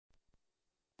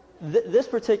This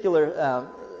particular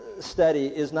study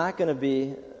is not going to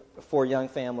be for young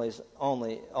families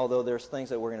only, although there's things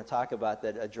that we're going to talk about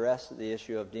that address the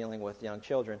issue of dealing with young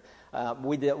children.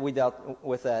 We dealt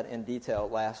with that in detail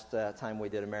last time we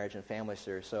did a marriage and family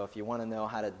series. So if you want to know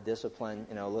how to discipline,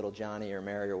 little Johnny or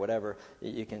Mary or whatever,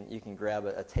 you can grab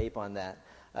a tape on that.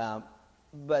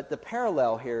 But the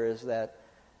parallel here is that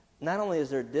not only is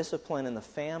there discipline in the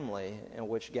family in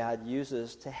which God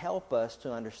uses to help us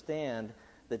to understand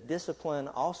the discipline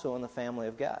also in the family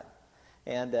of God.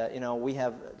 And, we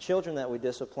have children that we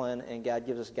discipline, and God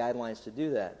gives us guidelines to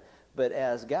do that. But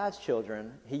as God's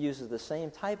children, He uses the same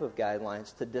type of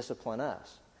guidelines to discipline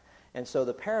us. And so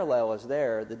the parallel is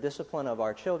there, the discipline of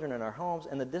our children in our homes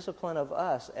and the discipline of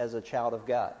us as a child of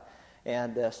God.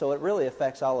 And so it really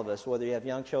affects all of us, whether you have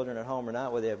young children at home or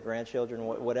not, whether you have grandchildren,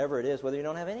 whatever it is, whether you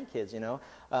don't have any kids,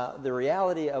 The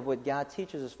reality of what God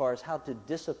teaches as far as how to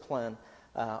discipline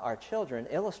our children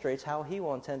illustrates how He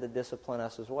will intend to discipline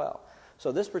us as well.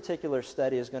 So this particular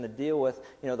study is going to deal with,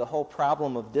 the whole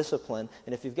problem of discipline.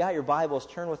 And if you've got your Bibles,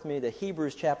 turn with me to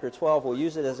Hebrews chapter 12. We'll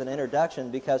use it as an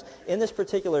introduction because in this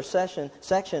particular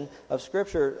section of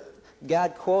Scripture,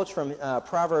 God quotes from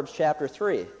Proverbs chapter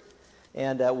 3.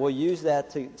 And we'll use that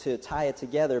to tie it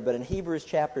together. But in Hebrews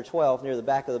chapter 12, near the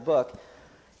back of the book,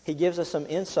 he gives us some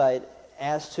insight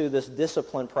as to this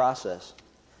discipline process.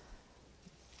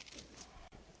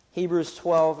 Hebrews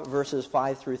 12, verses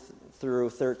 5 through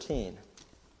 13.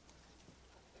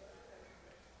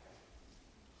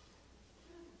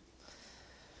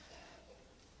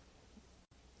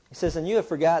 He says, "And you have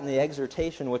forgotten the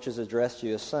exhortation which is addressed to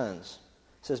you as sons.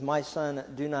 It says, 'My son,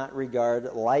 do not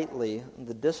regard lightly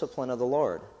the discipline of the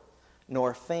Lord,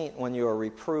 nor faint when you are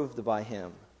reproved by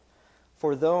him.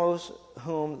 For those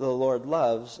whom the Lord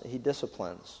loves, he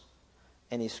disciplines,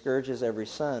 and he scourges every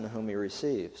son whom he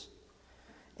receives.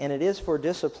 And it is for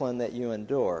discipline that you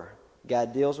endure.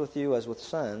 God deals with you as with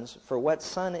sons, for what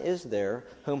son is there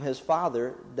whom his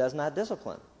father does not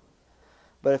discipline?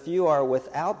 But if you are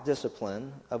without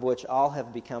discipline, of which all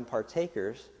have become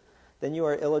partakers, then you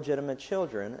are illegitimate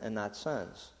children and not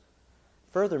sons.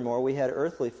 Furthermore, we had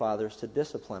earthly fathers to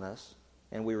discipline us,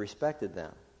 and we respected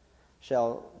them.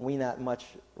 Shall we not much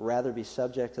rather be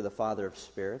subject to the Father of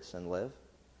spirits and live?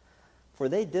 For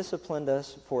they disciplined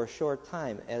us for a short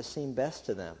time, as seemed best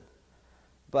to them.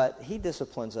 But he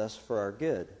disciplines us for our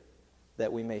good,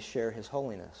 that we may share his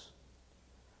holiness.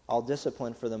 All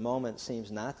discipline for the moment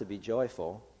seems not to be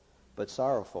joyful, but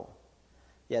sorrowful.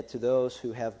 Yet to those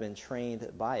who have been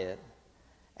trained by it,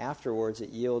 afterwards it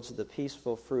yields the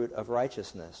peaceful fruit of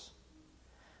righteousness.'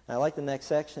 And I like the next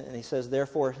section, and he says,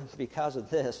 'Therefore, because of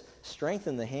this,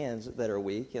 strengthen the hands that are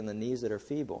weak and the knees that are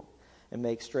feeble, and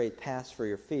make straight paths for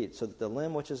your feet, so that the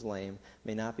limb which is lame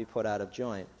may not be put out of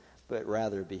joint, but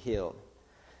rather be healed.'"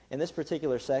 In this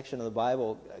particular section of the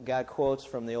Bible, God quotes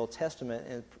from the Old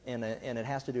Testament, and it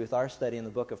has to do with our study in the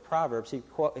book of Proverbs. He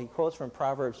quotes from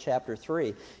Proverbs chapter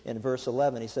 3 in verse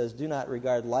 11. He says, "Do not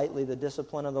regard lightly the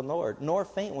discipline of the Lord, nor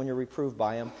faint when you're reproved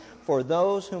by him. For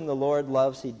those whom the Lord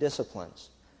loves, he disciplines,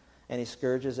 and he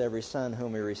scourges every son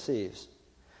whom he receives."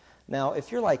 Now,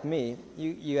 if you're like me,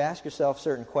 you ask yourself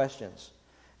certain questions.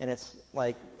 And it's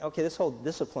like, okay, this whole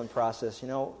discipline process,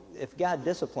 if God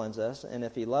disciplines us and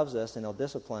if he loves us and he'll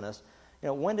discipline us,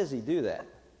 when does he do that?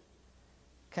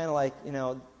 Kind of like,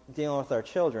 dealing with our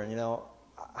children,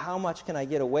 how much can I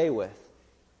get away with?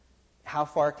 How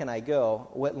far can I go?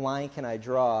 What line can I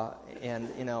draw? And,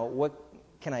 what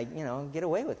can I, get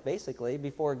away with, basically,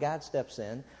 before God steps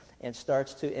in and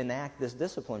starts to enact this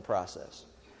discipline process?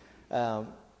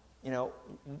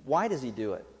 Why does he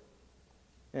do it?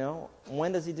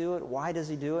 When does he do it? Why does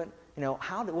he do it?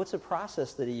 What's the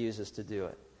process that he uses to do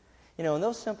it? And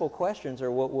those simple questions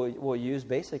are what we'll use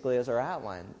basically as our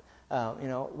outline.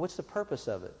 What's the purpose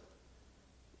of it?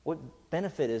 What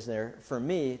benefit is there for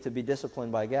me to be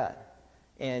disciplined by God?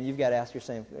 And you've got to ask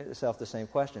yourself the same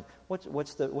question.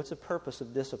 What's the purpose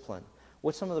of discipline?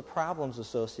 What's some of the problems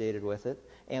associated with it?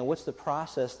 And what's the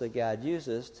process that God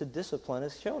uses to discipline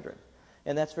his children?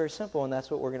 And that's very simple, and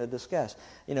that's what we're going to discuss.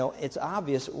 It's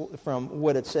obvious from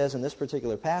what it says in this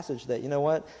particular passage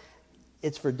that,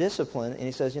 it's for discipline. And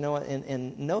he says,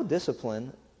 and no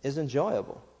discipline is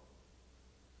enjoyable.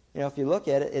 If you look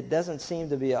at it, it doesn't seem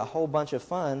to be a whole bunch of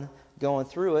fun going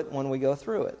through it when we go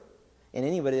through it. And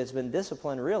anybody that's been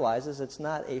disciplined realizes it's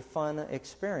not a fun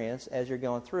experience as you're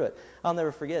going through it. I'll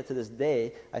never forget, to this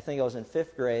day, I think I was in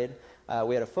 5th grade.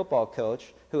 We had a football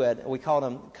coach we called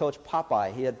him Coach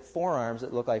Popeye. He had forearms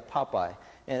that looked like Popeye.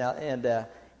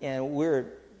 And we were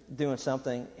doing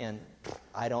something, and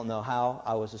I don't know how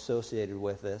I was associated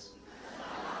with this.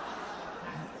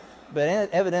 But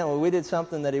evidently we did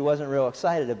something that he wasn't real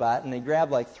excited about, and he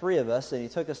grabbed like 3 of us, and he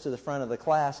took us to the front of the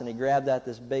class, and he grabbed out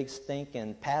this big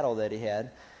stinking paddle that he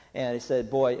had, and he said,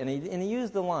 boy, and he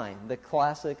used the line, the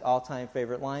classic all-time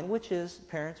favorite line, which is,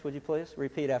 parents, would you please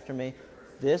repeat after me,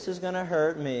 this is going to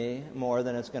hurt me more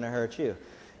than it's going to hurt you.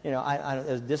 You know, it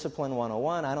was Discipline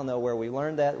 101. I don't know where we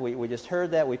learned that. We just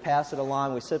heard that. We pass it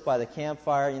along. We sit by the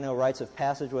campfire, you know, rites of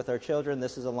passage with our children.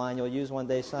 This is a line you'll use one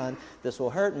day, son. This will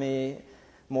hurt me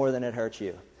more than it hurts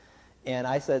you. And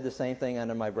I said the same thing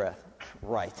under my breath.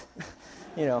 Right.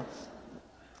 You know.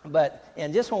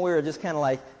 And just when we were just kind of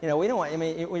like, you know, we don't want, I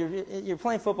mean, you're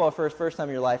playing football first time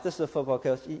in your life. This is a football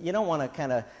coach. You don't want to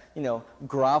kind of, you know,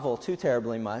 grovel too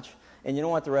terribly much. And you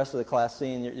don't want the rest of the class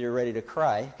seeing you're ready to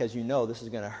cry because you know this is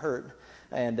going to hurt.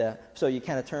 And so you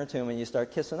kind of turn to him and you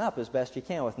start kissing up as best you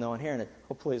can with no one hearing it.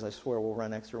 Oh, please, I swear we'll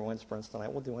run extra wind sprints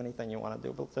tonight. We'll do anything you want to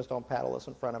do, but just don't paddle us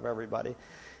in front of everybody.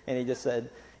 And he just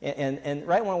said, and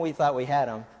right when we thought we had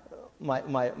him,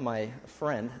 my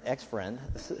friend, ex-friend,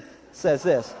 says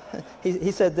this.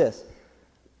 He said this.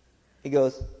 He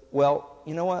goes, well,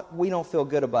 you know what? We don't feel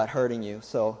good about hurting you,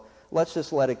 so let's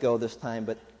just let it go this time,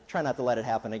 but try not to let it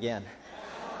happen again.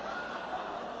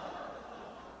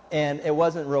 And it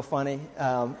wasn't real funny,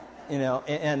 you know,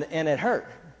 and it hurt.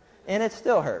 And it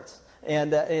still hurts.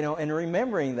 And, you know, and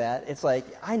remembering that, it's like,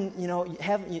 you know,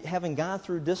 having gone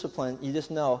through discipline, you just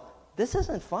know, this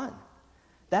isn't fun.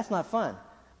 That's not fun.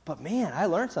 But, man, I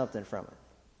learned something from it.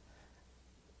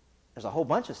 There's a whole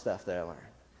bunch of stuff that I learned.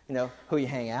 You know, who you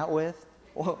hang out with,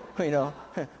 you know,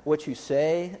 what you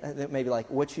say, maybe like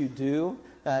what you do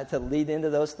to lead into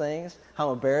those things,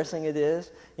 how embarrassing it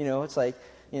is. You know, it's like,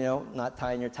 you know, not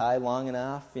tying your tie long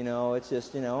enough. You know, it's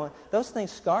just, you know, those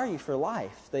things scar you for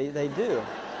life. They do.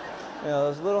 You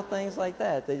know, those little things like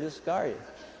that, they just scar you.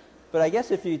 But I guess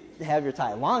if you have your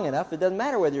tie long enough, it doesn't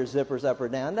matter whether your zipper's up or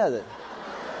down, does it?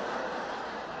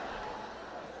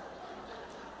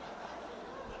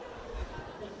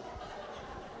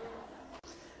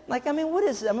 Like, I mean,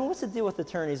 what's the deal with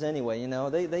attorneys anyway? You know,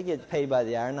 they get paid by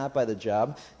the hour, not by the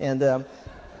job. And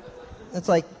it's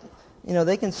like, you know,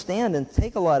 they can stand and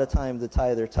take a lot of time to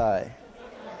tie their tie.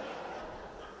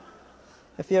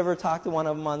 If you ever talk to one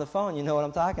of them on the phone, you know what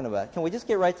I'm talking about. Can we just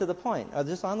get right to the point? Are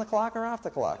they just on the clock or off the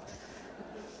clock?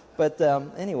 But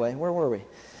anyway, where were we?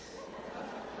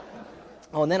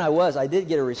 Oh, and then I did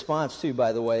get a response too,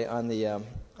 by the way, on the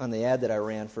ad that I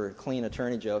ran for clean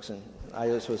attorney jokes, and I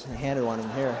just was handed one in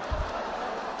here.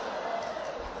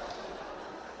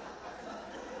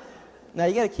 Now,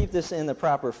 you got to keep this in the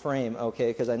proper frame, okay,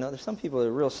 because I know there's some people that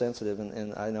are real sensitive,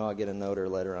 and I know I'll get a note or a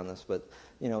letter on this, but,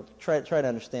 you know, try to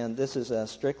understand this is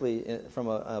strictly from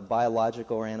a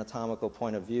biological or anatomical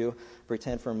point of view.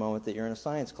 Pretend for a moment that you're in a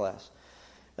science class.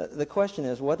 The question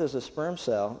is, what does a sperm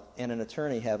cell and an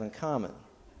attorney have in common?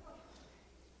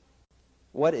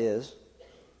 What is,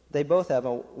 they both have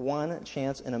a 1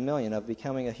 chance in a million of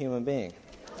becoming a human being.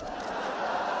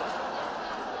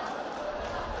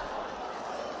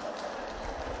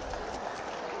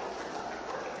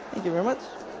 Thank you very much.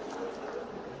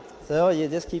 So you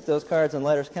just keep those cards and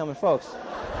letters coming, folks.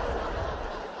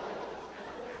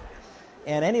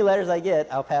 And any letters I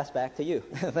get, I'll pass back to you.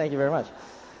 Thank you very much.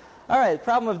 All right,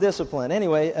 problem of discipline.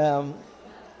 Anyway,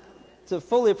 to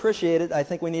fully appreciate it, I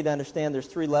think we need to understand there's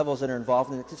 3 levels that are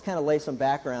involved, and just kind of lay some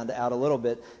background out a little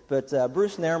bit. But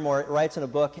Bruce Nairmore writes in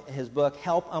his book,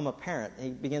 Help, I'm a Parent. He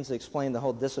begins to explain the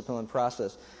whole discipline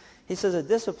process. He says that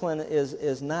discipline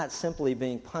is not simply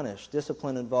being punished.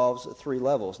 Discipline involves 3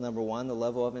 levels. Number 1, the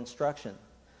level of instruction.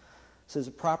 He says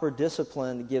proper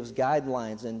discipline gives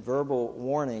guidelines and verbal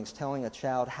warnings telling a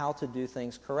child how to do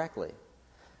things correctly.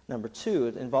 Number 2,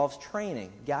 it involves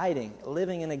training, guiding,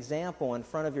 living an example in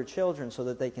front of your children so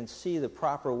that they can see the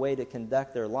proper way to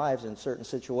conduct their lives in certain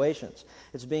situations.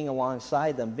 It's being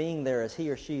alongside them, being there as he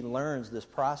or she learns this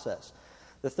process.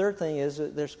 The third thing is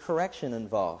that there's correction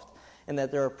involved, and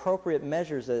that there are appropriate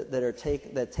measures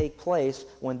that take place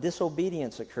when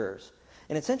disobedience occurs.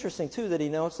 And it's interesting, too, that he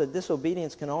notes that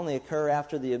disobedience can only occur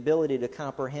after the ability to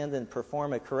comprehend and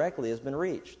perform it correctly has been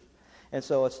reached. And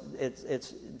so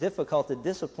it's difficult to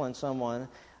discipline someone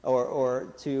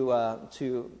or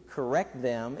to correct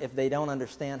them if they don't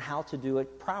understand how to do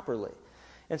it properly.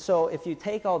 And so if you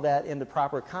take all that into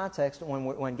proper context,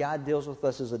 when God deals with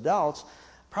us as adults,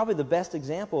 probably the best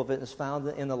example of it is found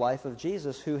in the life of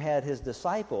Jesus, who had his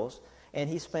disciples, and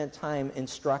he spent time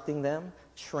instructing them,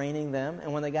 training them,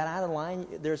 and when they got out of line,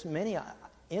 there's many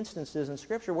instances in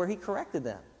Scripture where he corrected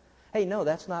them. Hey, no,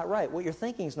 that's not right. What you're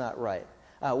thinking is not right.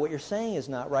 What you're saying is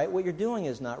not right. What you're doing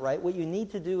is not right. What you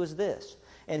need to do is this.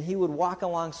 And he would walk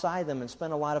alongside them and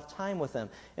spend a lot of time with them.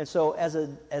 And so as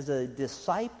a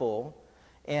disciple,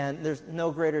 and there's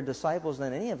no greater disciples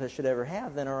than any of us should ever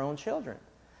have than our own children.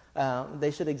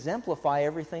 They should exemplify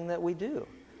everything that we do.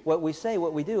 What we say,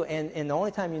 what we do. And the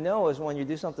only time you know is when you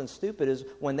do something stupid is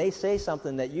when they say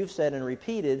something that you've said and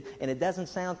repeated, and it doesn't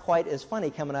sound quite as funny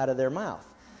coming out of their mouth.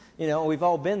 You know, we've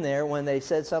all been there when they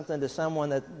said something to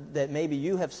someone that maybe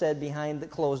you have said behind the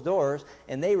closed doors,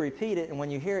 and they repeat it, and when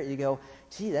you hear it, you go,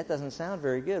 gee, that doesn't sound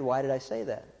very good. Why did I say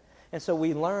that? And so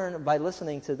we learn by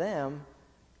listening to them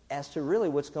as to really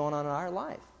what's going on in our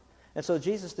life. And so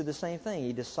Jesus did the same thing.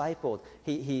 He discipled,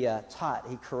 he taught,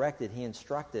 he corrected, he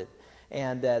instructed,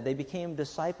 and they became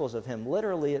disciples of him.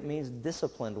 Literally, it means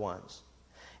disciplined ones.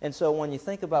 And so when you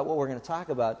think about what we're going to talk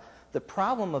about, the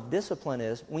problem of discipline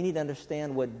is we need to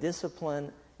understand what discipline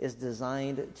is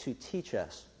designed to teach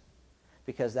us,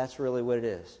 because that's really what it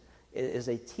is. It is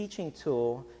a teaching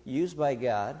tool used by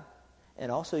God and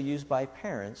also used by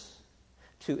parents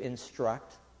to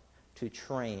instruct, to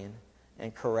train,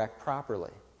 and correct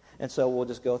properly. And so we'll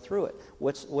just go through it.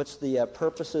 What's the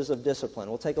purposes of discipline?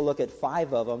 We'll take a look at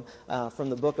 5 of them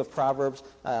from the book of Proverbs,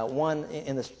 one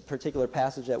in this particular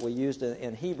passage that we used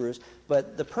in Hebrews.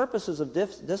 But the purposes of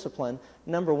discipline,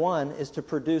 number 1, is to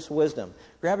produce wisdom.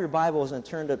 Grab your Bibles and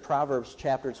turn to Proverbs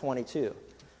chapter 22.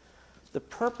 The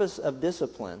purpose of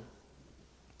discipline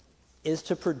is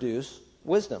to produce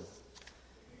wisdom.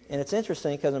 And it's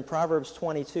interesting because in Proverbs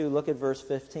 22, look at verse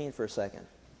 15 for a second.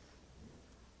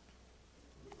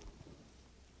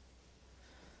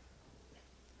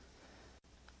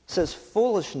 It says,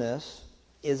 foolishness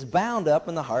is bound up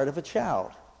in the heart of a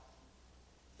child,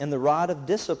 and the rod of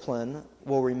discipline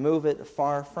will remove it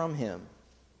far from him.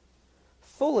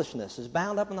 Foolishness is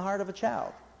bound up in the heart of a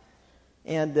child.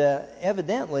 And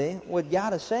evidently, what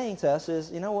God is saying to us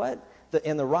is, you know what?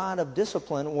 And the rod of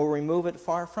discipline will remove it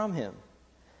far from him.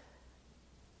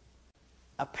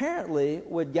 Apparently,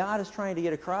 what God is trying to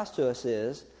get across to us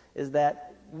is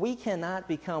that we cannot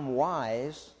become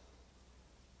wise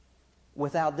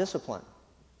without discipline.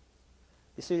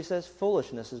 You see what he says?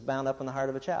 Foolishness is bound up in the heart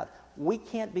of a child. We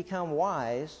can't become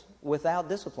wise without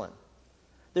discipline.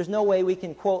 There's no way we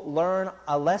can, quote, learn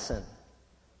a lesson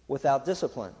without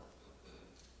discipline.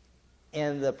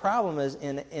 And the problem is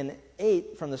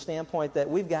innate from the standpoint that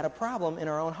we've got a problem in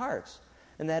our own hearts.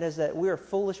 And that is that we're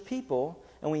foolish people,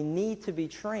 and we need to be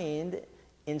trained,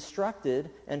 instructed,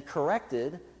 and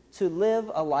corrected to live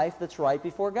a life that's right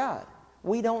before God.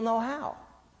 We don't know how.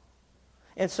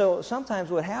 And so sometimes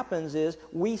what happens is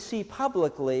we see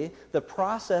publicly the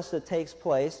process that takes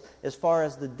place as far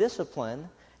as the discipline,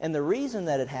 and the reason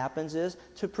that it happens is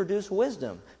to produce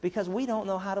wisdom, because we don't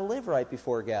know how to live right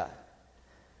before God.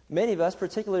 Many of us,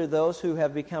 particularly those who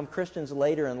have become Christians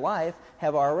later in life,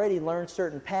 have already learned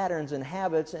certain patterns and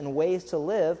habits and ways to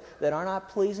live that are not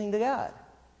pleasing to God.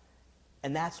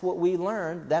 And that's what we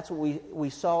learned. That's what we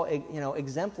saw,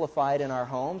 exemplified in our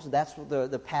homes. That's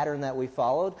the pattern that we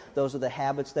followed. Those are the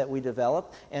habits that we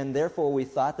developed. And therefore, we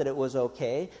thought that it was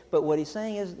okay. But what he's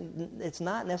saying is it's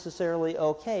not necessarily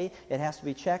okay. It has to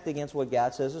be checked against what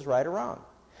God says is right or wrong.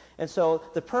 And so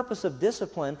the purpose of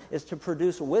discipline is to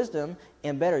produce wisdom,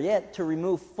 and better yet, to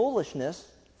remove foolishness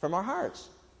from our hearts.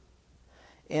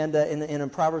 And in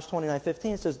Proverbs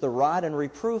 29:15, it says, the rod and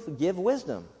reproof give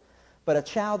wisdom, but a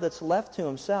child that's left to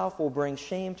himself will bring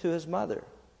shame to his mother.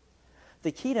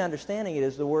 The key to understanding it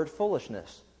is the word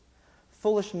foolishness.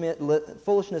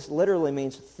 Foolishness literally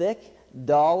means thick,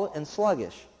 dull, and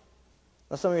sluggish.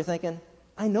 Now some of you are thinking,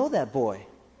 I know that boy.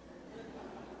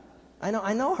 I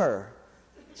know her.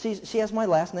 She has my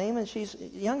last name and she's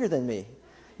younger than me.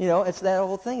 It's that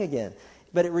whole thing again.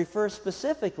 But it refers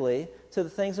specifically to the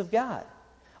things of God.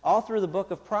 All through the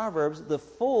book of Proverbs, the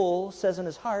fool says in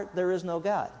his heart, there is no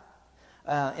God.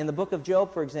 In the book of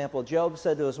Job, for example, Job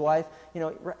said to his wife,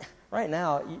 right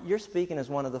now, you're speaking as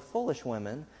one of the foolish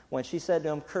women, when she said to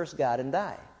him, curse God and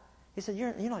die. He said,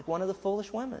 you're like one of the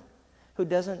foolish women who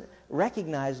doesn't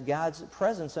recognize God's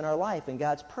presence in our life and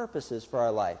God's purposes for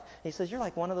our life. He says, you're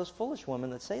like one of those foolish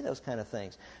women that say those kind of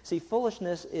things. See,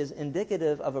 foolishness is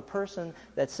indicative of a person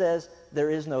that says there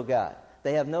is no God.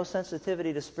 They have no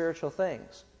sensitivity to spiritual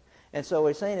things. And so what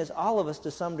he's saying is all of us to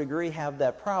some degree have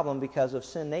that problem because of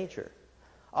sin nature.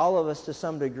 All of us to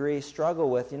some degree struggle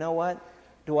with, what?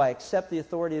 Do I accept the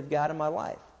authority of God in my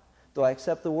life? Do I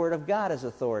accept the Word of God as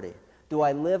authority? Do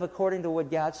I live according to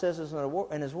what God says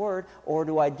in His Word, or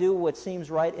do I do what seems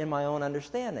right in my own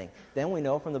understanding? Then we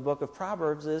know from the book of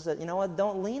Proverbs is that,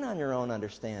 don't lean on your own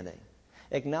understanding.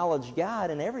 Acknowledge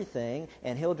God in everything,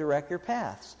 and He'll direct your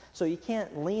paths. So you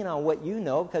can't lean on what you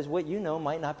know, because what you know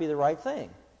might not be the right thing.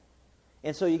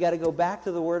 And so you got to go back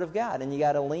to the Word of God, and you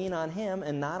got to lean on Him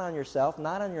and not on yourself,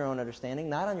 not on your own understanding,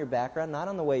 not on your background, not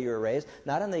on the way you were raised,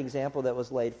 not on the example that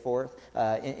was laid forth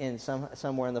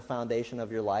somewhere in the foundation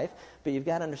of your life. But you've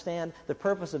got to understand the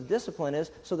purpose of discipline is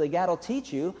so that God will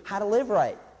teach you how to live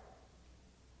right.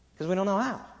 Because we don't know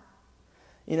how.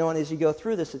 You know, and as you go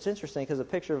through this, it's interesting because a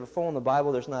picture of a fool in the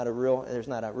Bible, there's not a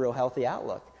real healthy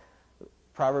outlook.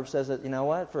 Proverbs says that, you know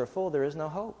what? For a fool, there is no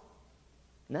hope.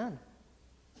 None.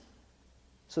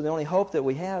 So the only hope that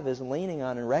we have is leaning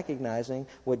on and recognizing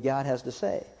what God has to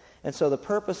say. And so the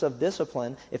purpose of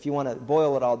discipline, if you want to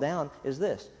boil it all down, is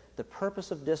this. The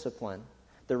purpose of discipline,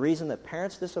 the reason that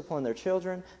parents discipline their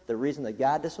children, the reason that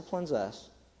God disciplines us,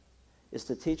 is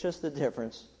to teach us the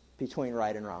difference between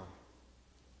right and wrong.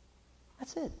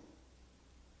 That's it.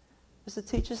 It's to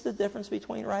teach us the difference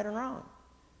between right and wrong.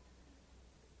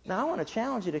 Now I want to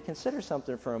challenge you to consider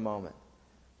something for a moment.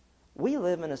 We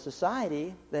live in a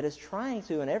society that is trying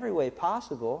to, in every way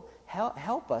possible,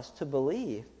 help us to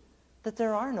believe that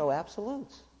there are no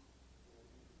absolutes.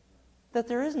 That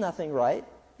there is nothing right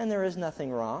and there is nothing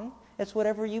wrong. It's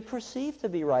whatever you perceive to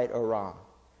be right or wrong.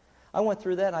 I went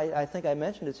through that. I think I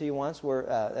mentioned it to you once where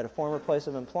at a former place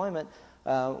of employment,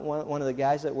 one of the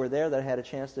guys that were there that I had a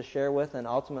chance to share with, and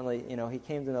ultimately, you know, he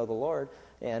came to know the Lord,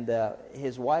 and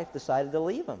his wife decided to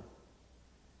leave him.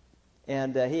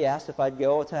 And he asked if I'd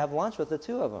go to have lunch with the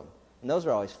two of them. And those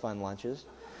are always fun lunches.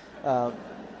 You know,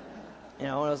 and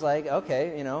I was like,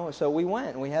 okay, you know. So we went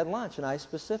and we had lunch. And I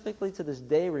specifically to this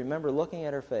day remember looking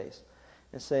at her face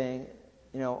and saying,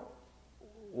 you know,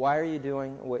 why are you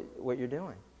doing what you're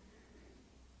doing?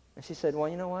 And she said, well,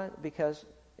 you know what? Because,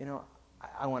 you know,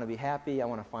 I want to be happy. I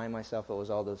want to find myself. It was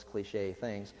all those cliche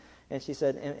things. And she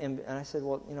said, and I said,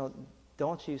 well, you know,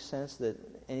 don't you sense that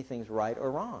anything's right or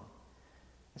wrong?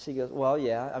 And she goes, well,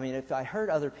 yeah. I mean, if I hurt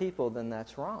other people, then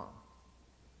that's wrong.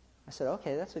 I said,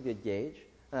 okay, that's a good gauge.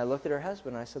 And I looked at her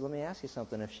husband, and I said, let me ask you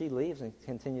something. If she leaves and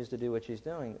continues to do what she's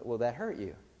doing, will that hurt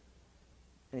you?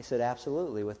 And he said,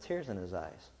 absolutely, with tears in his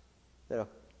eyes. That'll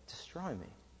destroy me.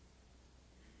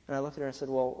 And I looked at her and said,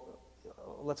 well,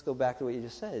 let's go back to what you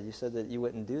just said. You said that you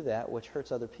wouldn't do that, which hurts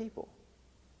other people.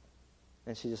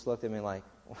 And she just looked at me like,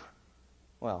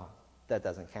 well, that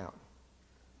doesn't count.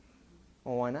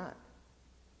 Well, why not?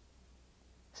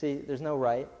 See, there's no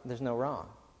right, there's no wrong.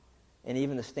 And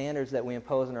even the standards that we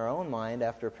impose in our own mind,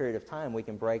 after a period of time, we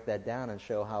can break that down and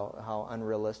show how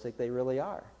unrealistic they really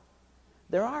are.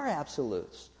 There are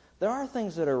absolutes. There are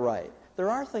things that are right. There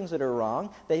are things that are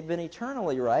wrong. They've been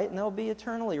eternally right, and they'll be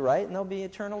eternally right, and they'll be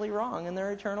eternally wrong, and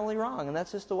they're eternally wrong. And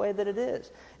that's just the way that it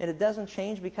is. And it doesn't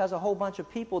change because a whole bunch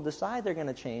of people decide they're going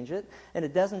to change it. And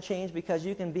it doesn't change because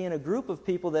you can be in a group of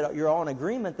people that you're all in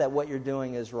agreement that what you're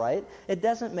doing is right. It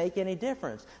doesn't make any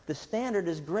difference. The standard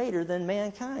is greater than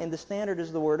mankind. The standard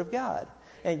is the Word of God.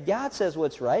 And God says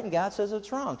what's right, and God says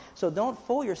what's wrong. So don't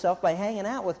fool yourself by hanging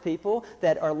out with people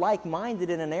that are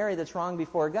like-minded in an area that's wrong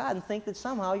before God and think that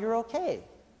somehow you're okay.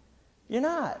 You're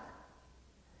not.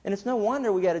 And it's no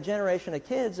wonder we got a generation of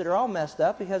kids that are all messed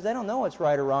up because they don't know what's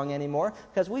right or wrong anymore,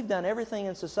 because we've done everything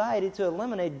in society to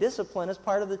eliminate discipline as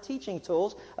part of the teaching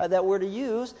tools that we're to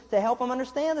use to help them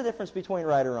understand the difference between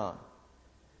right or wrong.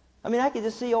 I mean, I could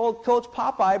just see old Coach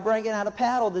Popeye bringing out a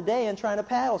paddle today and trying to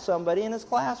paddle somebody in his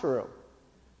classroom.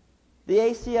 The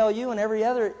ACLU and every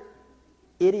other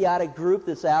idiotic group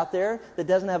that's out there that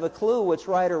doesn't have a clue what's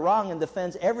right or wrong and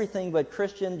defends everything but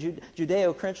Christian,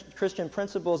 Judeo-Christian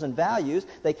principles and values,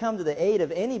 they come to the aid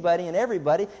of anybody and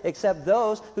everybody except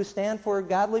those who stand for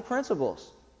godly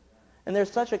principles. And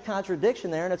there's such a contradiction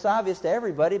there, and it's obvious to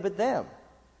everybody but them.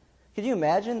 Could you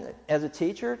imagine, as a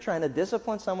teacher, trying to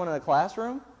discipline someone in a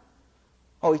classroom?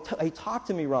 Oh, he talked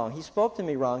to me wrong. He spoke to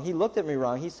me wrong. He looked at me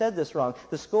wrong. He said this wrong.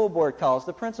 The school board calls.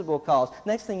 The principal calls.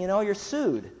 Next thing you know, you're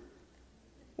sued.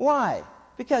 Why?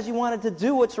 Because you wanted to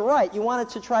do what's right. You wanted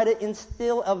to try to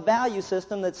instill a value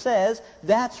system that says,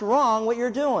 that's wrong what you're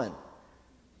doing.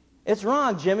 It's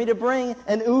wrong, Jimmy, to bring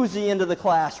an Uzi into the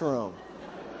classroom.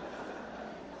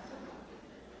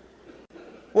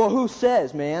 Well, who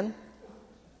says, man?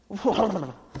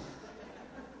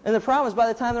 And the problem is by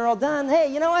the time they're all done,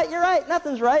 hey, you know what? You're right.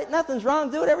 Nothing's right. Nothing's wrong.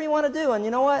 Do whatever you want to do. And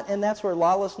you know what? And that's where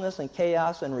lawlessness and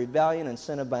chaos and rebellion and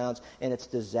sin abounds, and it's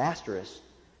disastrous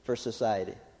for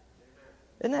society.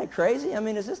 Isn't that crazy? I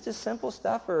mean, is this just simple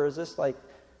stuff, or is this like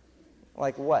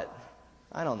what?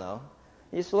 I don't know.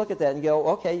 You just look at that and go,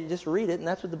 okay, you just read it, and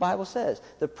that's what the Bible says.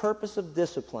 The purpose of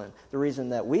discipline, the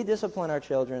reason that we discipline our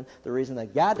children, the reason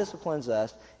that God disciplines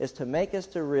us, is to make us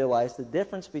to realize the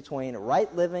difference between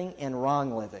right living and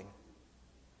wrong living.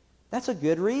 That's a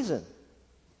good reason.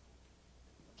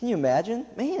 Can you imagine?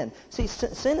 Man, see,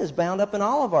 sin is bound up in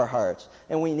all of our hearts,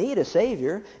 and we need a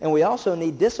Savior, and we also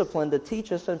need discipline to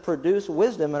teach us and produce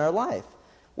wisdom in our life,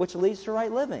 which leads to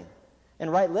right living.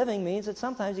 And right living means that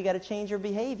sometimes you got to change your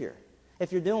behavior.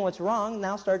 If you're doing what's wrong,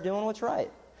 now start doing what's right.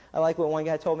 I like what one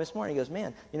guy told me this morning. He goes,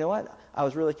 man, you know what? I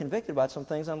was really convicted about some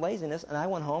things on laziness, and I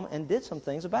went home and did some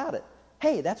things about it.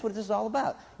 Hey, that's what this is all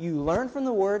about. You learn from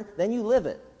the Word, then you live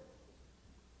it.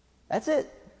 That's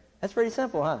it. That's pretty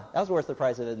simple, huh? That was worth the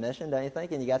price of admission, don't you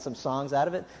think? And you got some songs out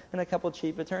of it and a couple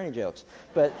cheap attorney jokes.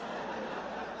 But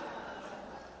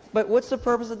what's the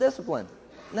purpose of discipline?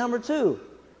 Number 2,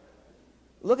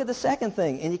 look at the second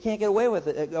thing, and you can't get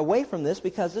away from this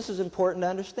because this is important to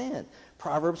understand.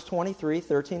 Proverbs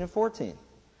 23:13 and 14.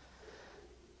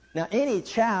 Now, any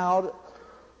child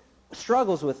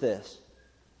struggles with this.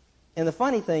 And the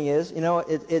funny thing is,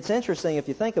 it's interesting if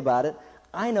you think about it.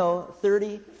 I know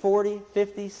 30, 40,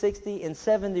 50, 60, and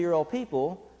 70-year-old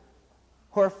people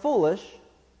who are foolish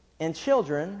and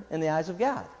children in the eyes of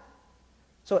God.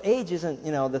 So age isn't,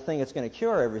 the thing that's going to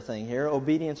cure everything here.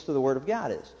 Obedience to the Word of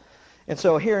God is. And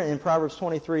so here in Proverbs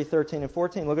 23:13 and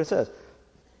 14, look what it says.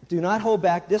 Do not hold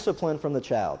back discipline from the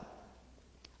child.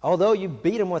 Although you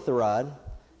beat him with the rod,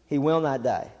 he will not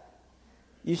die.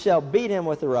 You shall beat him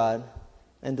with the rod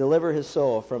and deliver his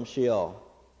soul from Sheol.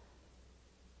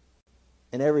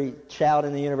 And every child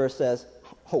in the universe says,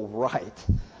 oh, right.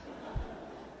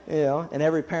 And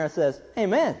every parent says,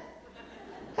 amen.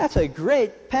 That's a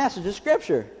great passage of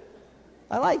Scripture.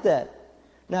 I like that.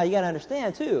 Now, you got to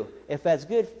understand, too, if that's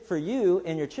good for you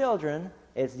and your children,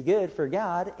 it's good for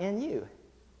God and you.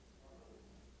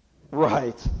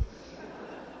 Right.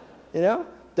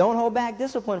 Don't hold back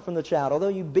discipline from the child. Although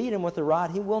you beat him with the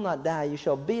rod, he will not die. You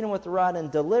shall beat him with the rod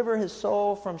and deliver his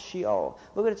soul from Sheol.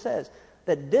 Look what it says.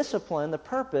 That discipline, the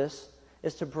purpose,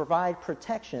 is to provide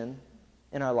protection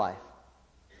in our life.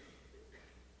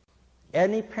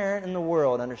 Any parent in the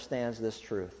world understands this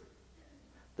truth.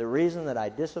 The reason that I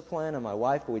discipline, and my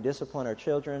wife, we discipline our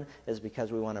children, is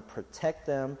because we want to protect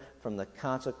them from the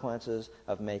consequences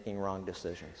of making wrong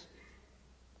decisions.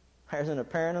 There isn't a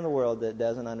parent in the world that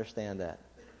doesn't understand that.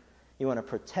 You want to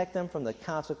protect them from the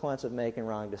consequence of making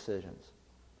wrong decisions.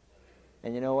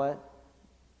 And you know what?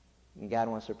 God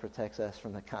wants to protect us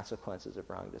from the consequences of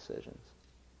wrong decisions.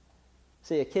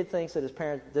 See, a kid thinks that his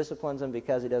parent disciplines him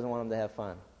because he doesn't want him to have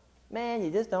fun. Man,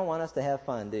 you just don't want us to have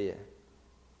fun, do you?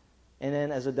 And then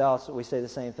as adults, we say the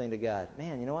same thing to God.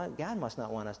 Man, you know what? God must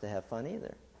not want us to have fun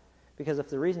either. Because if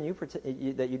the reason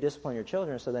that you discipline your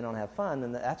children is so they don't have fun,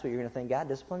 then that's what you're going to think God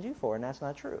disciplines you for, and that's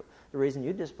not true. The reason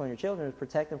you discipline your children is to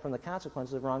protect them from the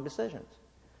consequences of wrong decisions.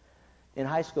 In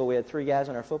high school, we had 3 guys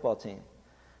on our football team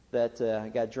that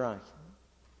got drunk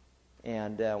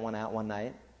and went out one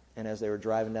night, and as they were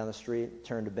driving down the street,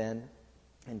 turned a bend,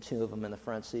 and 2 of them in the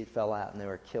front seat fell out, and they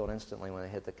were killed instantly when they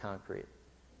hit the concrete.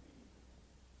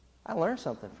 I learned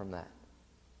something from that.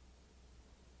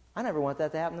 I never want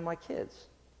that to happen to my kids.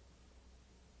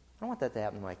 I don't want that to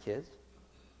happen to my kids.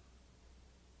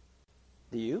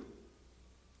 Do you?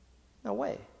 No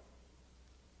way.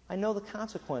 I know the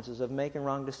consequences of making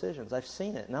wrong decisions. I've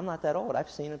seen it, and I'm not that old. I've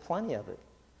seen it, plenty of it.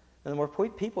 And the more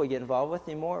people you get involved with,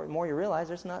 the more you realize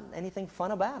there's not anything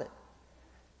fun about it.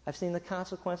 I've seen the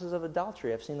consequences of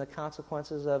adultery. I've seen the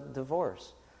consequences of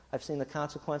divorce. I've seen the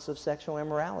consequences of sexual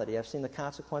immorality. I've seen the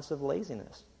consequences of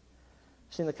laziness.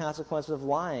 I've seen the consequences of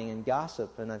lying and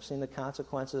gossip, and I've seen the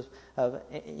consequences of,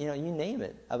 you name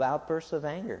it, of outbursts of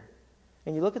anger.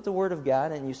 And you look at the Word of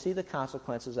God and you see the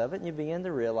consequences of it, and you begin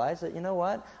to realize that, you know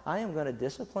what? I am going to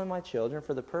discipline my children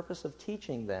for the purpose of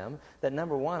teaching them that,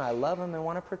 number one, I love them and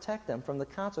want to protect them from the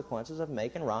consequences of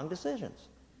making wrong decisions.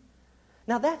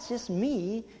 Now, that's just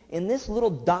me in this little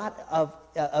dot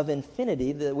of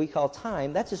infinity that we call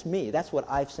time. That's just me. That's what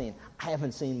I've seen. I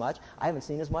haven't seen much. I haven't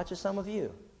seen as much as some of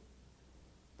you.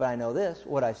 But I know this,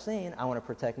 what I've seen, I want to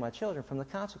protect my children from the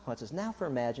consequences. Now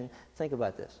think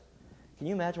about this. Can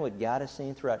you imagine what God has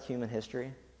seen throughout human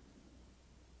history?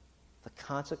 The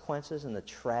consequences and the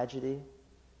tragedy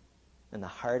and the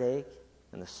heartache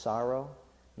and the sorrow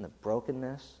and the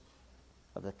brokenness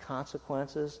of the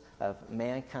consequences of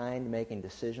mankind making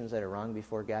decisions that are wrong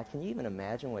before God. Can you even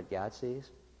imagine what God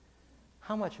sees?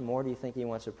 How much more do you think He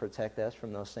wants to protect us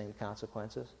from those same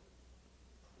consequences?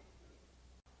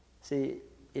 See,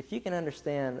 if you can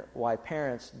understand why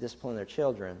parents discipline their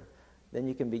children, then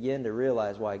you can begin to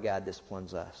realize why God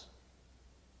disciplines us.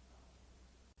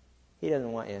 He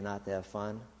doesn't want you not to have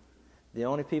fun. The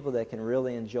only people that can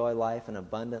really enjoy life, an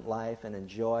abundant life, and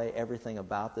enjoy everything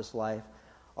about this life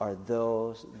are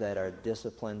those that are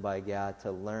disciplined by God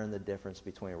to learn the difference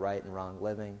between right and wrong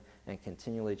living and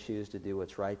continually choose to do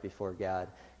what's right before God.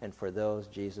 And for those,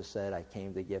 Jesus said, I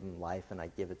came to give them life, and I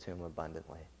give it to them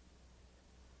abundantly.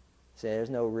 See, there's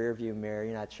no rear view mirror.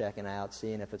 You're not checking out,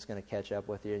 seeing if it's going to catch up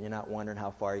with you. You're not wondering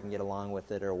how far you can get along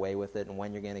with it or away with it and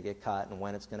when you're going to get caught and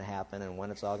when it's going to happen and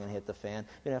when it's all going to hit the fan.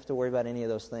 You don't have to worry about any of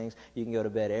those things. You can go to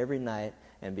bed every night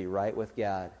and be right with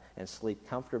God and sleep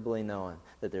comfortably knowing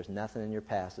that there's nothing in your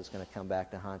past that's going to come back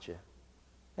to haunt you.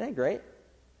 Isn't that great?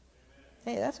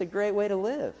 Hey, that's a great way to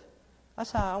live.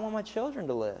 That's how I want my children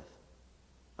to live.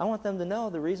 I want them to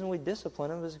know the reason we discipline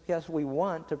them is because we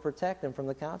want to protect them from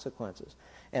the consequences.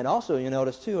 And also, you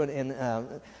notice, too,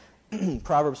 in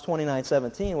Proverbs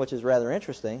 29:17, which is rather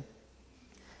interesting,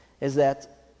 is that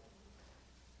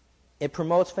it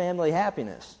promotes family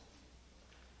happiness.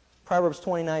 Proverbs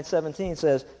 29:17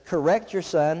 says, correct your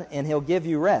son, and he'll give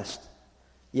you rest.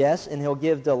 Yes, and he'll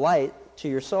give delight to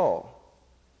your soul.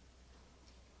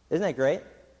 Isn't that great?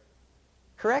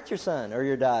 Correct your son or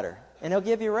your daughter, and he'll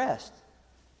give you rest.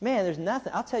 Man, there's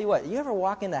nothing. I'll tell you what, you ever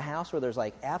walk into a house where there's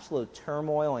like absolute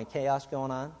turmoil and chaos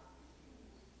going on?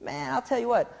 Man, I'll tell you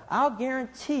what, I'll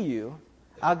guarantee you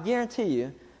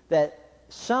that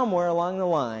somewhere along the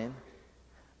line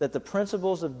that the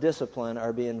principles of discipline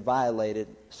are being violated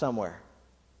somewhere.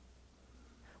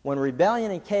 When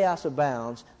rebellion and chaos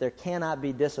abounds, there cannot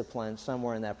be discipline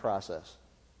somewhere in that process.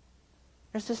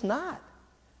 There's just not.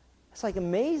 It's like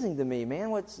amazing to me,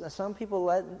 man, what some people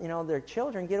let their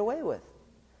children get away with.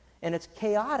 And it's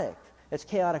chaotic. It's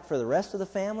chaotic for the rest of the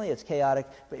family. It's chaotic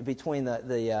between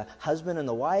the husband and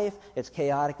the wife. It's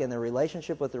chaotic in their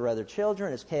relationship with their other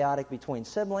children. It's chaotic between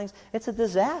siblings. It's a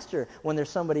disaster when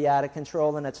there's somebody out of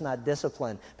control and it's not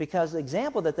disciplined. Because the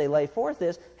example that they lay forth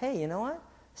is, hey, you know what?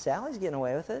 Sally's getting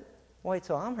away with it. Wait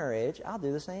till I'm her age. I'll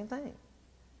do the same thing.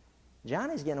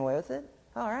 Johnny's getting away with it.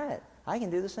 All right. I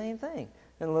can do the same thing.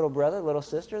 And little brother, little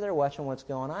sister, they're watching what's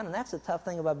going on. And that's the tough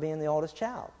thing about being the oldest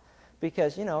child.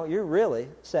 Because, you're really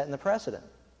setting the precedent.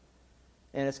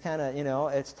 And it's kind of,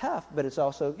 it's tough, but it's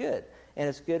also good. And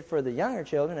it's good for the younger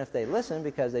children if they listen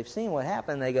because they've seen what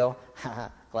happened. They go, haha,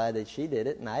 glad that she did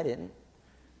it and I didn't.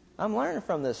 I'm learning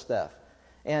from this stuff.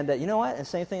 And you know what? And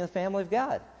same thing with the family of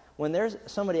God. When there's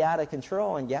somebody out of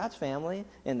control in God's family,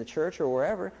 in the church or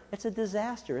wherever, it's a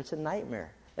disaster. It's a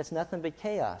nightmare. It's nothing but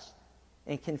chaos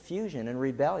and confusion and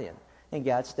rebellion. And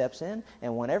God steps in,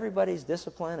 and when everybody's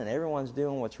disciplined and everyone's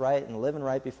doing what's right and living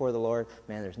right before the Lord,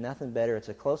 man, there's nothing better. It's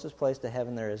the closest place to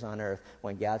heaven there is on earth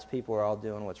when God's people are all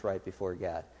doing what's right before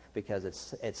God. Because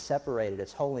it's separated,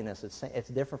 it's holiness, it's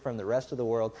different from the rest of the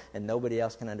world, and nobody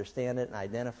else can understand it and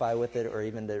identify with it or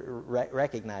even to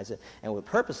recognize it. And the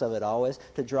purpose of it always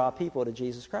to draw people to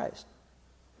Jesus Christ.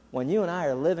 When you and I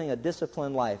are living a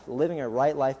disciplined life, living a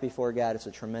right life before God, it's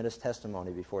a tremendous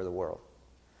testimony before the world.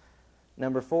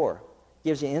 Number 4.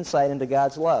 Gives you insight into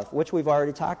God's love, which we've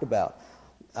already talked about.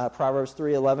 Proverbs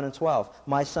 3:11 and 12.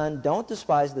 My son, don't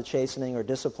despise the chastening or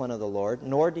discipline of the Lord,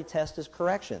 nor detest his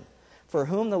correction. For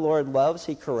whom the Lord loves,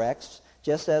 he corrects,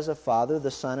 just as a father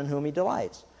the son in whom he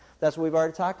delights. That's what we've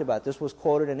already talked about. This was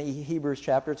quoted in Hebrews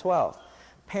chapter 12.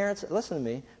 Parents, listen to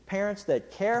me, parents that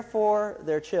care for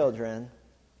their children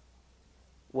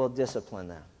will discipline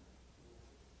them.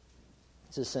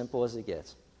 It's as simple as it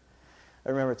gets. I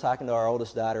remember talking to our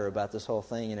oldest daughter about this whole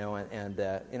thing, and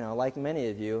like many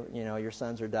of you, your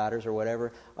sons or daughters or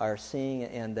whatever are seeing,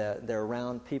 and they're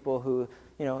around people who,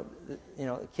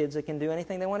 kids that can do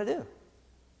anything they want to do.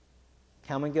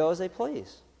 Come and go as they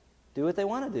please. Do what they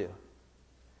want to do.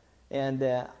 And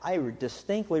I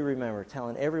distinctly remember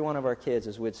telling every one of our kids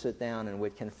as we'd sit down and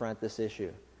we'd confront this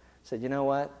issue, said, you know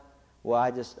what? Well,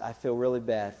 I feel really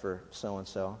bad for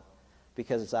so-and-so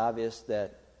because it's obvious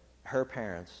that her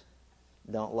parents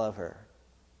don't love her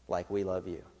like we love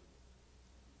you.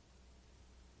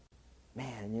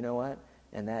 Man, you know what?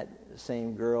 And that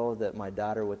same girl that my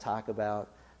daughter would talk about,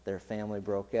 their family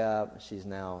broke up. She's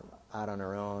now out on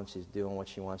her own. She's doing what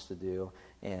she wants to do,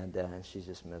 and she's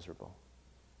just miserable.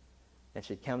 And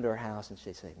she'd come to our house and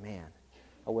she'd say, man,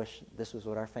 I wish this was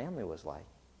what our family was like.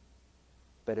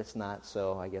 But it's not,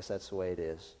 so I guess that's the way it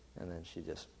is. And then she'd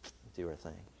just do her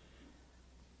thing.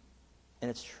 And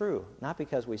it's true, not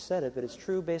because we said it, but it's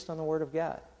true based on the Word of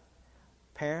God.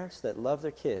 Parents that love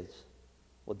their kids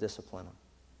will discipline them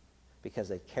because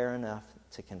they care enough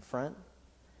to confront,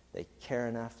 they care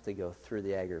enough to go through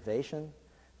the aggravation,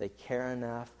 they care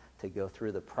enough to go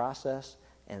through the process,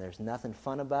 and there's nothing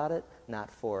fun about it, not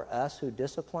for us who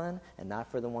discipline and not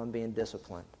for the one being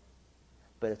disciplined.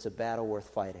 But it's a battle worth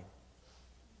fighting.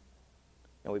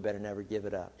 And we better never give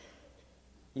it up.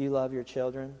 You love your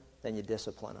children, then you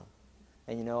discipline them.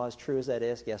 And as true as that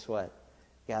is, guess what?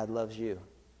 God loves you.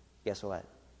 Guess what?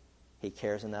 He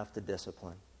cares enough to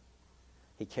discipline.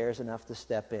 He cares enough to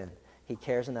step in. He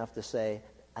cares enough to say,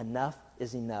 enough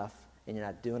is enough, and you're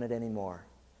not doing it anymore.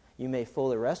 You may fool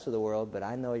the rest of the world, but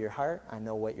I know your heart, I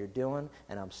know what you're doing,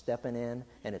 and I'm stepping in,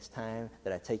 and it's time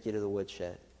that I take you to the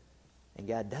woodshed. And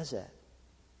God does that.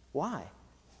 Why?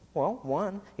 Well,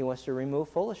 one, He wants to remove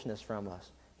foolishness from us.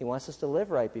 He wants us to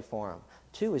live right before Him.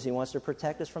 Two is He wants to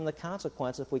protect us from the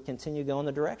consequence if we continue going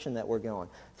the direction that we're going.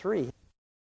 Three,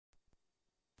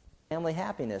 family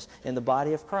happiness in the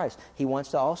body of Christ. He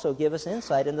wants to also give us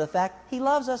insight into the fact He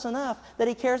loves us enough that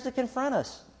He cares to confront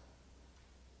us.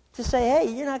 To say, hey,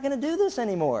 you're not going to do this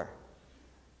anymore.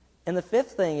 And the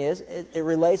fifth thing is, it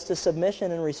relates to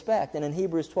submission and respect. And in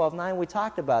Hebrews 12:9, we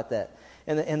talked about that.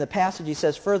 In the passage, he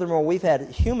says, furthermore, we've had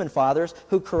human fathers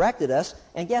who corrected us,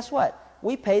 and guess what?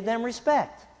 We paid them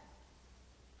respect.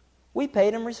 We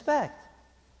paid them respect.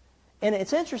 And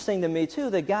it's interesting to me, too,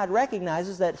 that God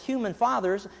recognizes that human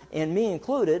fathers, and me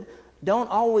included, don't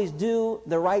always do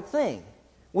the right thing.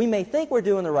 We may think we're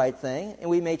doing the right thing, and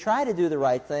we may try to do the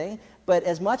right thing, but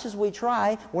as much as we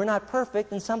try, we're not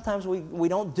perfect, and sometimes we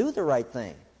don't do the right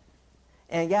thing.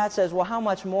 And God says, well, how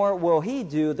much more will He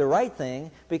do the right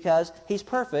thing? Because He's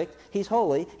perfect, He's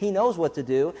holy, He knows what to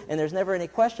do, and there's never any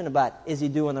question about is He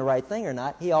doing the right thing or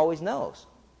not. He always knows.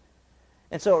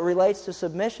 And so it relates to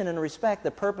submission and respect.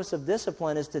 The purpose of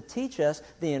discipline is to teach us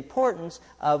the importance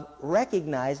of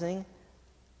recognizing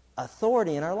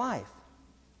authority in our life.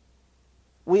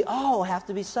 We all have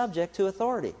to be subject to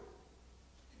authority.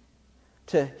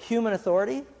 To human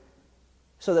authority,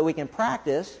 so that we can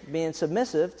practice being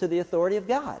submissive to the authority of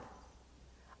God.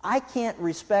 I can't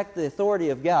respect the authority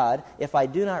of God if I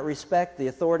do not respect the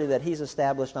authority that He's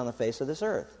established on the face of this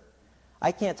earth.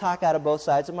 I can't talk out of both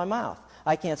sides of my mouth.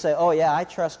 I can't say, oh yeah, I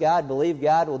trust God, believe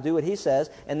God will do what He says,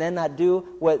 and then not do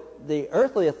what the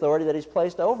earthly authority that He's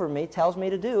placed over me tells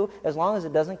me to do, as long as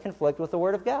it doesn't conflict with the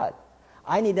Word of God.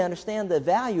 I need to understand the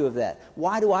value of that.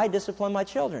 Why do I discipline my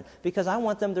children? Because I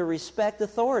want them to respect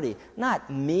authority. Not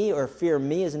me or fear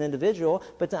me as an individual,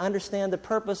 but to understand the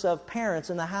purpose of parents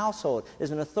in the household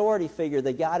as an authority figure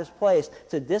that God has placed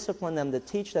to discipline them, to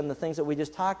teach them the things that we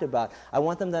just talked about. I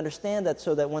want them to understand that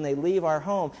so that when they leave our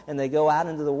home and they go out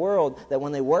into the world, that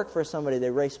when they work for somebody,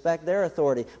 they respect their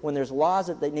authority. When there's laws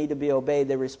that they need to be obeyed,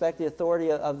 they respect the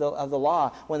authority of the law.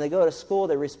 When they go to school,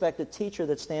 they respect the teacher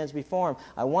that stands before them.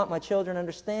 I want my children to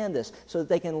understand this so that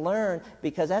they can learn,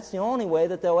 because that's the only way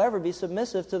that they'll ever be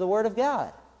submissive to the Word of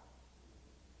God.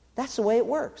 That's the way it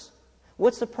works.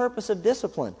 What's the purpose of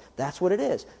discipline? That's what it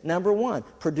is. Number one,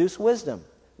 produce wisdom,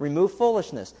 remove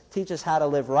foolishness, teach us how to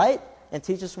live right, and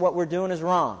teach us what we're doing is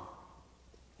wrong.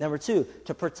 Number two,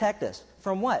 to protect us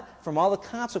from what? From all the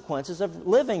consequences of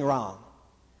living wrong.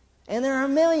 And there are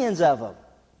millions of them.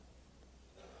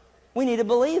 We need to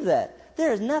believe that.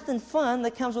 There is nothing fun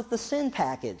that comes with the sin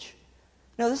package.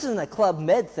 No, this isn't a Club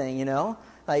Med thing, you know.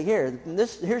 Like,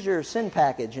 here's your sin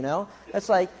package, you know. It's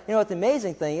like, you know what the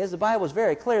amazing thing is? The Bible is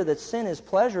very clear that sin is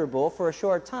pleasurable for a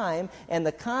short time, and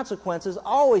the consequences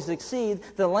always exceed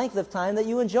the length of time that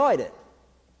you enjoyed it.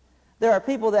 There are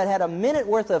people that had a minute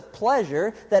worth of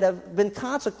pleasure that have been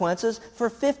consequences for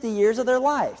 50 years of their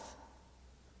life.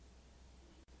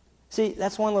 See,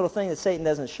 that's one little thing that Satan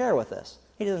doesn't share with us.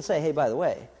 He doesn't say, hey, by the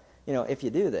way, you know, if you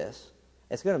do this,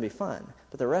 it's going to be fun,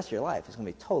 but the rest of your life is going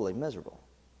to be totally miserable.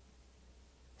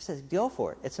 He says, go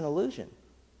for it. It's an illusion.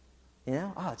 You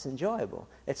know, it's enjoyable.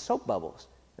 It's soap bubbles.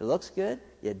 It looks good.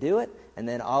 You do it, and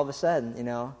then all of a sudden, you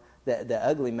know, the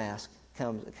ugly mask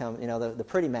comes. You know, the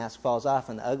pretty mask falls off,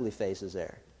 and the ugly face is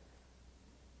there.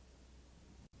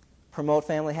 Promote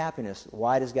family happiness.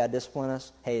 Why does God discipline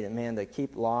us? Hey, man, to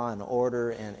keep law and order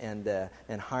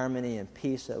and harmony and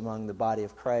peace among the body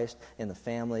of Christ in the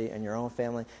family and your own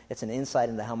family. It's an insight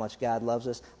into how much God loves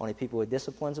us. Only people He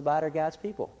disciplines about are God's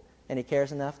people. And He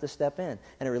cares enough to step in.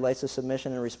 And it relates to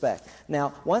submission and respect.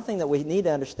 Now, one thing that we need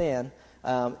to understand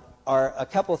are a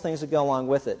couple of things that go along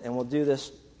with it. And we'll do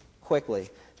this quickly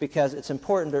because it's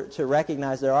important to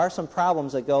recognize there are some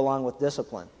problems that go along with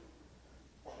discipline.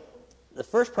 The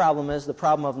first problem is the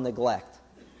problem of neglect.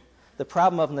 The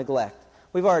problem of neglect.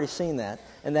 We've already seen that,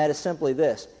 and that is simply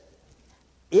this.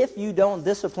 If you don't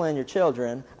discipline your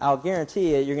children, I'll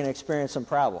guarantee you're going to experience some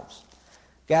problems.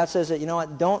 God says that, you know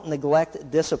what, don't neglect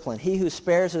discipline. He who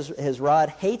spares his rod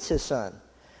hates his son,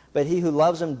 but he who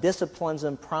loves him disciplines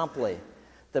him promptly.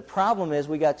 The problem is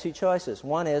we got two choices.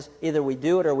 One is either we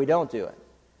do it or we don't do it.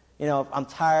 You know, I'm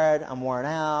tired, I'm worn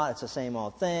out, it's the same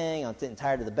old thing, I'm getting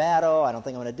tired of the battle, I don't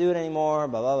think I'm going to do it anymore,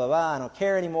 blah, blah, blah, blah, I don't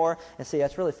care anymore. And see,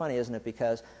 that's really funny, isn't it?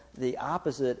 Because the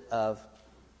opposite of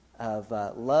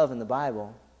love in the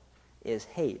Bible is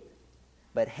hate.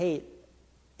 But hate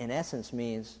in essence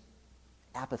means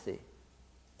apathy,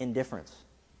 indifference.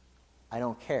 I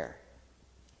don't care.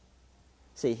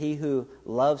 See, he who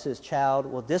loves his child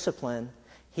will discipline.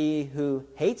 He who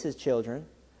hates his children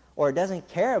or doesn't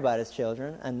care about his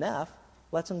children enough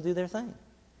lets them do their thing.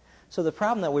 So the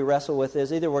problem that we wrestle with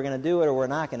is either we're going to do it or we're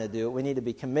not going to do it. We need to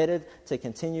be committed to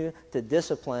continue to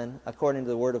discipline according to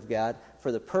the Word of God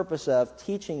for the purpose of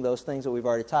teaching those things that we've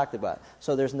already talked about.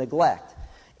 So there's neglect.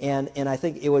 And I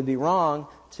think it would be wrong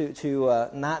to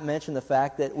not mention the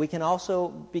fact that we can also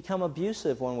become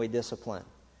abusive when we discipline.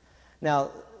 Now,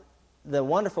 the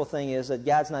wonderful thing is that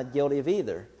God's not guilty of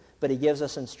either, but He gives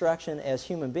us instruction as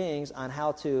human beings on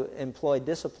how to employ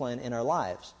discipline in our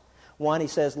lives. One, He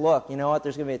says, look, you know what,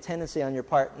 there's going to be a tendency on your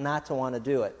part not to want to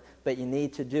do it, but you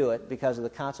need to do it because of the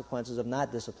consequences of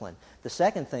not discipline. The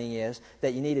second thing is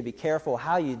that you need to be careful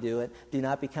how you do it. Do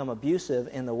not become abusive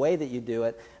in the way that you do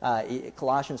it.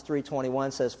 Colossians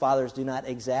 3:21 says, fathers, do not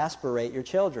exasperate your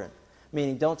children.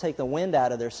 Meaning, don't take the wind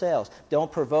out of their sails.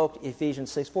 Don't provoke,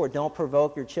 Ephesians 6:4, don't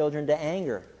provoke your children to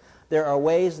anger. There are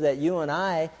ways that you and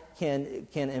I can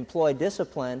employ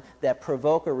discipline that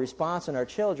provoke a response in our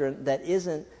children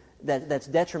that's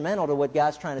detrimental to what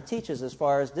God's trying to teach us as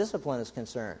far as discipline is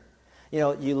concerned. You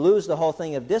know, you lose the whole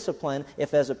thing of discipline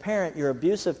if as a parent you're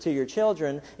abusive to your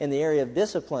children in the area of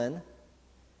discipline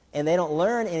and they don't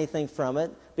learn anything from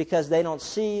it because they don't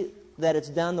see that it's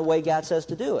done the way God says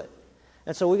to do it.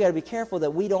 And so we got to be careful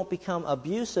that we don't become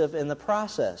abusive in the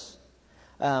process.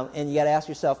 And you got to ask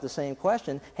yourself the same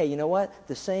question. Hey, you know what?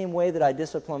 The same way that I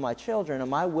discipline my children,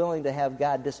 am I willing to have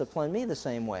God discipline me the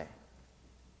same way?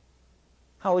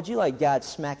 How would you like God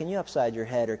smacking you upside your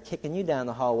head or kicking you down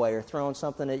the hallway or throwing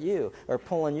something at you or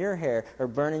pulling your hair or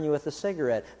burning you with a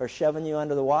cigarette or shoving you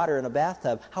under the water in a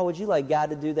bathtub? How would you like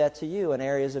God to do that to you in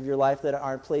areas of your life that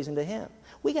aren't pleasing to Him?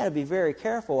 We got to be very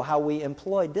careful how we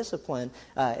employ discipline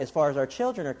as far as our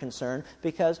children are concerned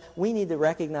because we need to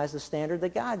recognize the standard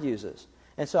that God uses.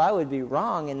 And so I would be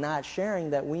wrong in not sharing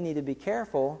that we need to be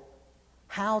careful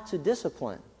how to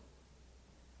discipline.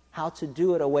 How to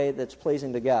do it a way that's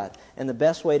pleasing to God. And the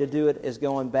best way to do it is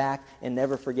going back and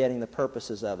never forgetting the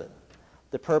purposes of it.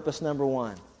 The purpose number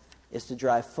one is to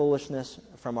drive foolishness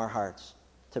from our hearts,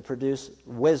 to produce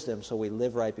wisdom so we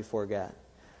live right before God.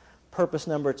 Purpose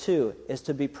number two is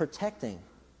to be protecting.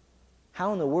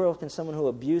 How in the world can someone who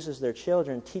abuses their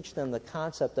children teach them the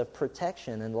concept of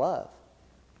protection and love?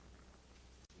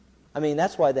 I mean,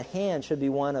 that's why the hand should be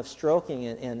one of stroking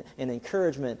and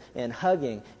encouragement and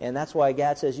hugging. And that's why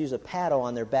God says use a paddle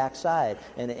on their backside.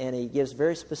 And He gives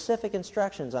very specific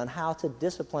instructions on how to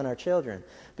discipline our children.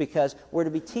 Because we're to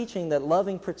be teaching that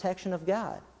loving protection of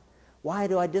God. Why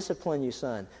do I discipline you,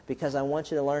 son? Because I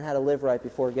want you to learn how to live right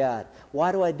before God.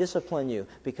 Why do I discipline you?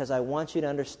 Because I want you to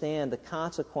understand the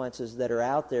consequences that are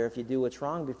out there if you do what's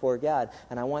wrong before God.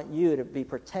 And I want you to be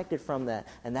protected from that.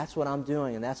 And that's what I'm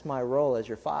doing, and that's my role as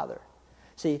your father.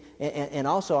 See, and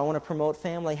also I want to promote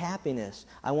family happiness.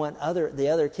 I want the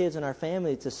other kids in our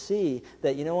family to see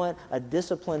that, you know what, a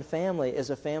disciplined family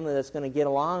is a family that's going to get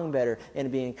along better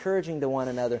and be encouraging to one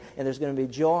another. And there's going to be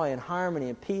joy and harmony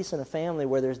and peace in a family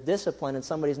where there's discipline and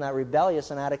somebody's not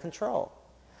rebellious and out of control.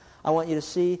 I want you to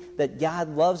see that God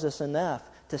loves us enough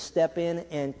to step in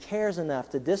and cares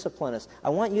enough to discipline us. I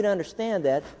want you to understand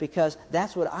that because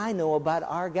that's what I know about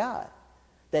our God.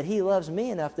 That He loves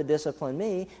me enough to discipline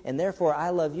me, and therefore I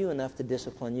love you enough to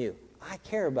discipline you. I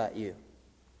care about you.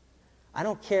 I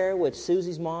don't care what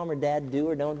Susie's mom or dad do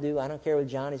or don't do. I don't care what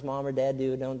Johnny's mom or dad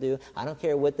do or don't do. I don't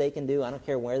care what they can do. I don't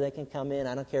care where they can come in.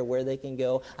 I don't care where they can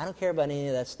go. I don't care about any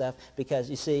of that stuff because,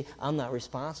 you see, I'm not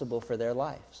responsible for their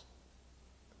lives.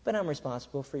 But I'm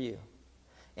responsible for you.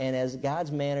 And as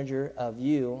God's manager of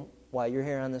you while you're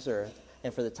here on this earth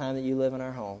and for the time that you live in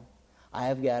our home, I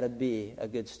have got to be a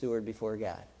good steward before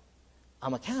God.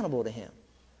 I'm accountable to Him.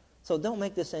 So don't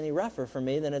make this any rougher for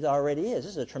me than it already is.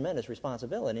 This is a tremendous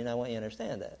responsibility, and I want you to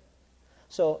understand that.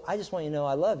 So I just want you to know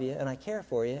I love you, and I care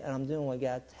for you, and I'm doing what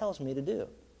God tells me to do.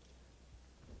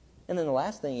 And then the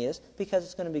last thing is, because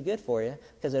it's going to be good for you,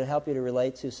 because it'll help you to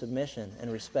relate to submission and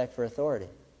respect for authority.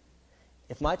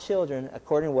 If my children,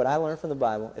 according to what I learned from the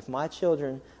Bible, if my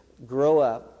children grow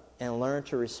up and learn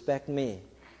to respect me,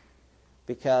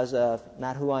 because of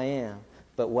not who I am,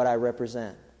 but what I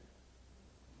represent,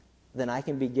 then I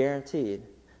can be guaranteed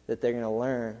that they're going to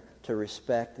learn to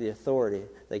respect the authority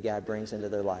that God brings into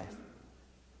their life.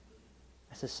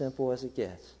 That's as simple as it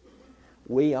gets.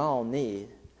 We all need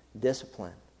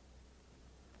discipline.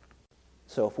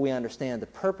 So if we understand the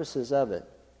purposes of it,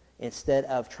 instead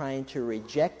of trying to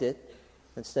reject it,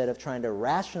 instead of trying to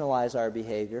rationalize our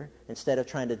behavior, instead of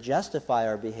trying to justify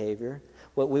our behavior,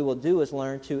 what we will do is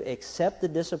learn to accept the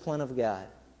discipline of God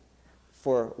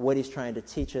for what He's trying to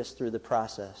teach us through the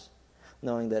process,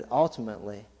 knowing that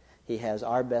ultimately He has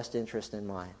our best interest in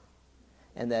mind,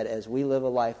 and that as we live a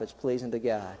life that's pleasing to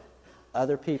God,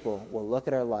 other people will look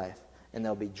at our life and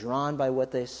they'll be drawn by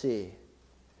what they see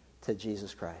to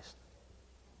Jesus Christ.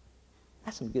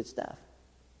 That's some good stuff.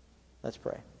 Let's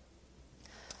pray.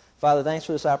 Father, thanks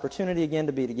for this opportunity again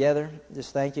to be together.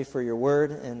 Just thank you for your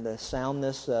word and the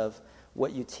soundness of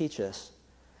what you teach us.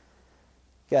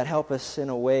 God, help us in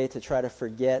a way to try to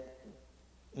forget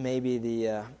maybe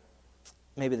the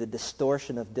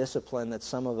distortion of discipline that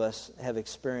some of us have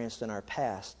experienced in our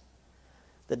past.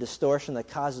 The distortion that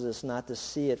causes us not to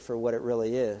see it for what it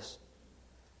really is,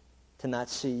 to not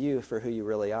see you for who you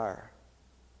really are.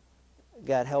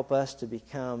 God, help us to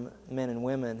become men and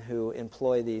women who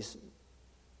employ these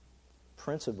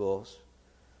principles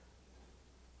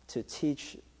to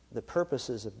teach the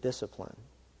purposes of discipline.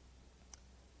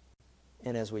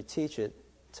 And as we teach it,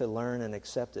 to learn and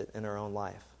accept it in our own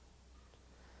life.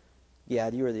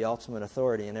 God, you are the ultimate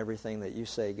authority, and everything that you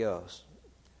say goes.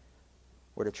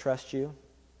 We're to trust you.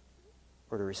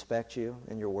 We're to respect you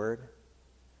and your word.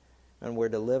 And we're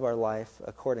to live our life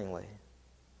accordingly.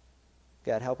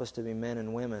 God, help us to be men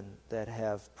and women that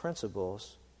have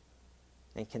principles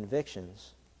and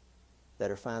convictions that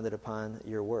are founded upon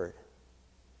your word.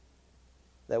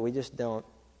 That we just don't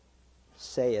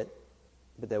say it,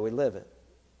 but that we live it.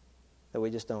 That we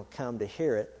just don't come to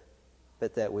hear it,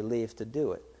 but that we leave to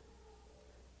do it.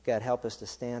 God, help us to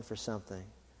stand for something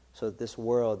so that this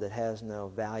world that has no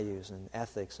values and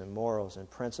ethics and morals and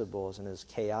principles and is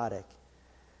chaotic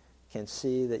can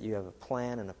see that you have a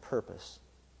plan and a purpose,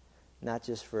 not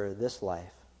just for this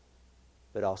life,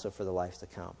 but also for the life to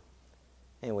come.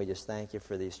 And we just thank you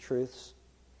for these truths.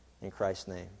 In Christ's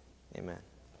name, amen.